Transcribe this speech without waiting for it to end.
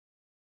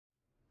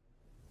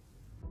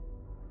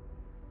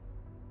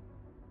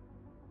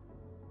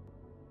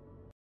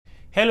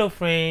Hello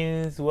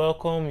friends,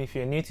 welcome if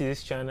you're new to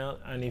this channel,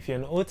 and if you're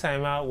an old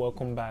timer,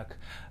 welcome back.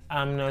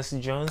 I'm Nurse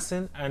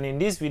Johnson, and in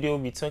this video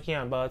we'll be talking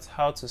about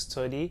how to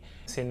study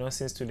as a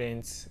nursing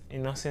student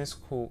in nursing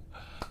school.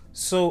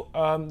 So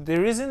the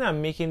reason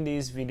I'm making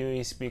this video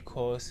is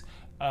because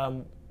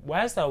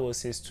whilst I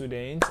was a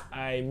student,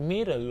 I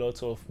made a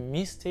lot of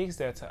mistakes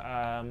that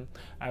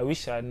I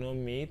wish I had not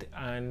made,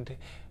 and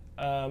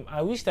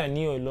I wished I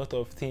knew a lot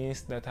of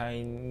things that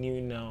I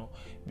knew now,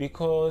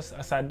 because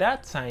as at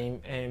that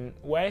time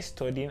while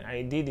studying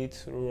I did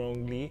it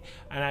wrongly,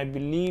 and I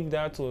believe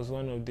that was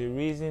one of the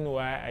reasons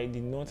why I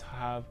did not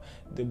have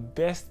the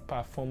best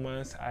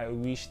performance I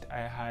wished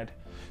I had.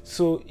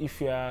 So if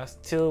you are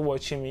still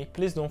watching me,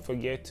 please don't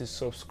forget to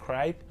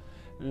subscribe,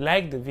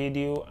 like the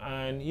video,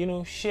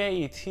 and share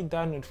it, hit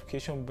that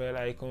notification bell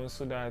icon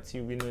so that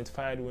you'll be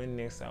notified when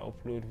next I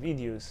upload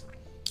videos.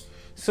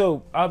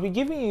 So I'll be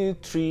giving you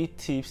 3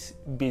 tips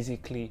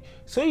basically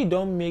so you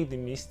don't make the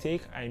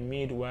mistake I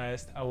made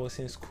whilst I was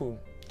in school.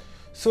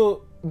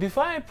 So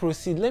before I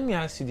proceed, let me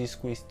ask you this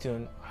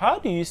question: how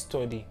do you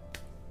study?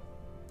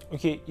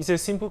 Okay, it's a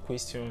simple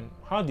question.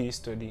 How do you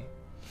study?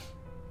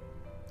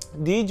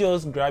 Do you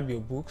just grab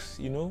your books,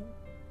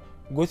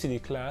 go to the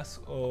class,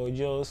 or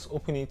just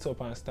open it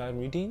up and start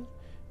reading?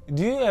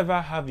 Do you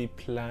ever have a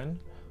plan?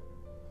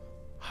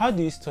 How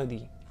do you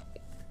study?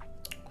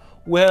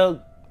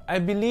 Well, I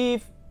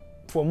believe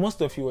for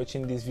most of you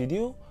watching this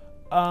video,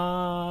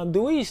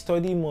 the way you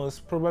study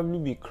must probably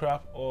be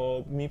crap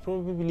or may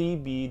probably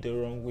be the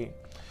wrong way.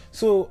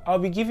 So I'll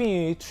be giving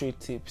you 3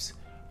 tips.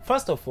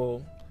 First of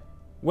all,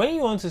 when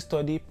you want to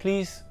study,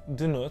 please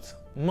do not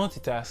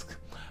multitask.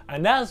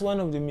 And that's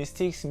one of the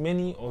mistakes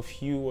many of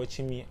you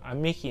watching me are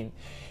making.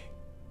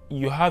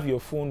 You have your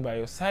phone by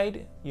your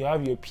side, you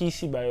have your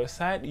PC by your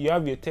side, you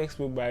have your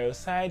textbook by your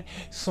side.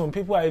 Some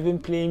people are even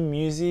playing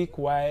music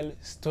while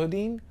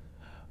studying.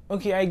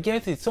 Okay, I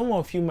get it. Some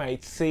of you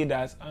might say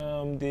that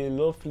they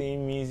love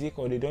playing music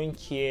or they don't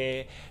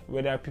care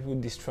whether people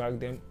distract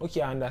them.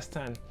 Okay, I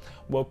understand.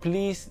 But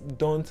please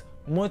don't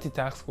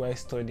multitask while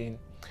studying.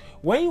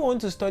 When you want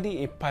to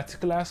study a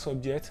particular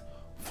subject,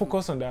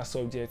 focus on that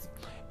subject.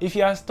 If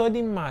you are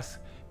studying maths,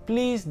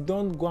 please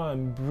don't go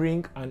and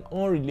bring an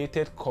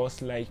unrelated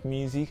course like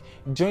music,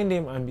 join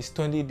them and be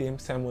studying them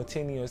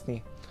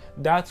simultaneously.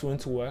 That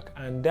won't work,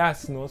 and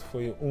that's not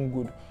for your own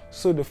good.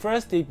 So the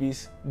first tip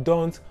is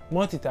don't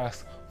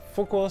multitask.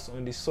 Focus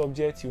on the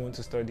subject you want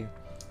to study.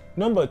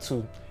 Number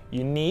 2,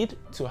 you need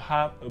to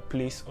have a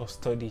place of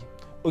study.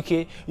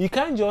 Okay, you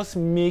can't just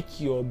make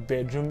your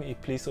bedroom a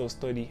place of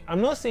study.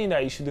 I'm not saying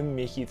that you shouldn't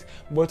make it,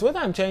 but what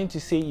I'm trying to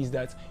say is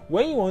that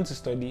when you want to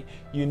study,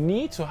 you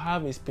need to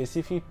have a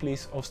specific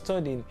place of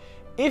studying.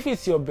 If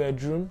it's your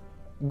bedroom,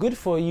 good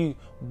for you,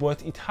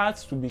 but it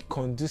has to be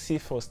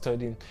conducive for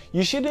studying.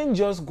 You shouldn't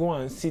just go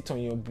and sit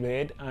on your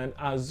bed and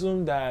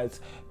assume that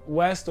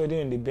while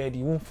studying on the bed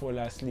you won't fall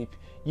asleep.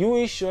 You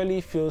will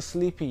surely feel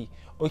sleepy.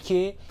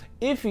 Okay,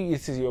 if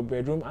it is your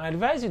bedroom, I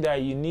advise you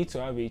that you need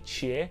to have a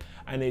chair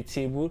and a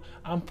table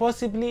and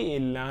possibly a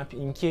lamp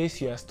in case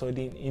you are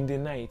studying in the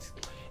night.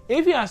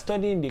 If you are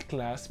studying the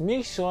class,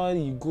 make sure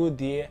you go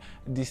there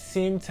the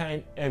same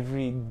time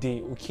every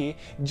day. Okay,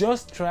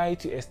 just try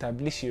to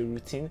establish a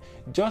routine.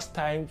 Just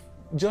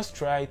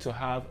try to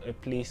have a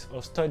place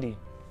of study.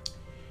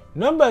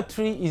 Number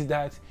 3 is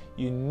that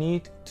you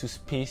need to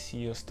space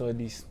your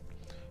studies.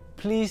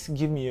 Please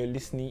give me your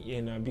listening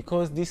ear now,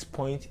 because this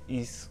point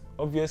is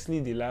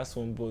obviously the last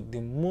one, but the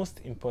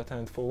most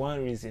important for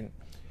one reason.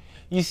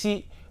 You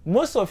see,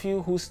 most of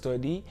you who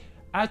study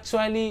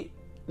actually,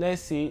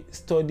 let's say,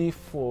 study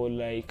for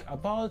like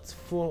about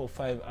 4 or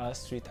 5 hours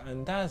straight,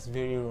 and that's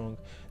very wrong.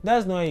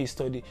 That's not how you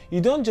study. You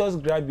don't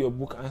just grab your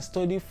book and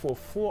study for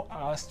 4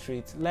 hours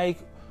straight. Like,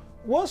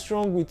 what's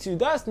wrong with you?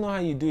 That's not how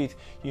you do it.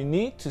 You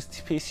need to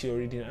space your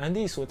reading, and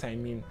this is what I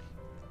mean.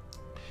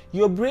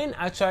 Your brain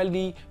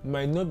actually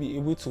might not be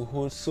able to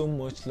hold so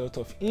much lot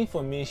of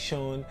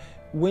information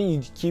when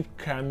you keep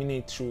cramming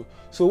it through.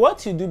 So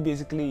what you do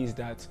basically is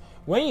that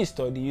when you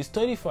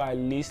study for at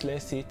least,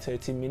 let's say,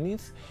 30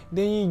 minutes,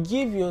 then you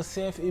give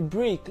yourself a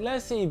break,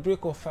 let's say a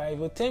break of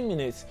 5 or 10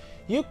 minutes.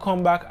 You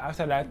come back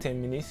after that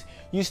 10 minutes,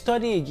 you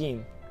study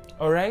again.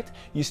 All right,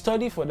 you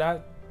study for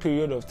that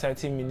period of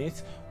 30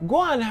 minutes,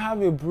 go and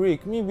have a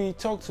break, maybe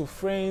talk to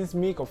friends,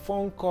 make a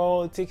phone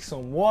call, take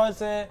some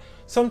water,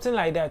 something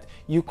like that.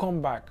 You come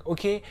back.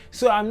 Okay,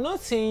 so I'm not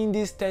saying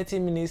this 30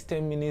 minutes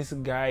 10 minutes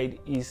guide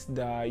is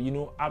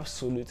the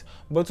absolute,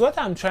 but what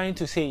I'm trying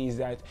to say is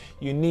that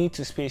you need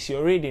to space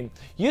your reading.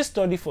 You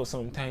study for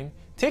some time,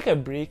 take a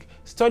break,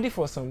 study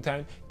for some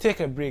time, take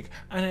a break,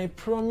 and I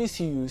promise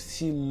you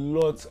see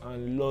lots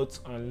and lots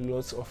and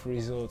lots of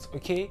results.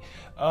 Okay,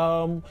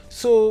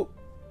 so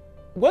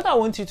what I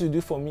want you to do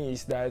for me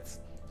is that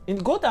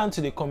go down to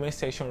the comment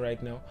section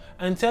right now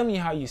and tell me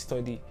how you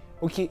study.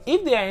 Okay,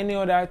 if there are any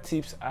other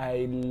tips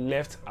I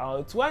left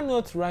out, why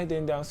not write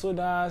them down so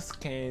that others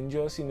can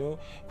just,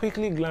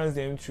 quickly glance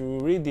them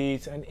through, read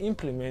it and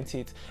implement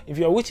it. If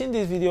you are watching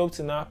this video up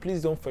to now,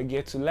 please don't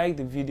forget to like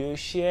the video,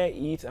 share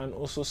it and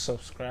also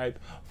subscribe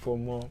for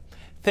more.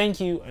 Thank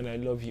you and I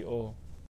love you all.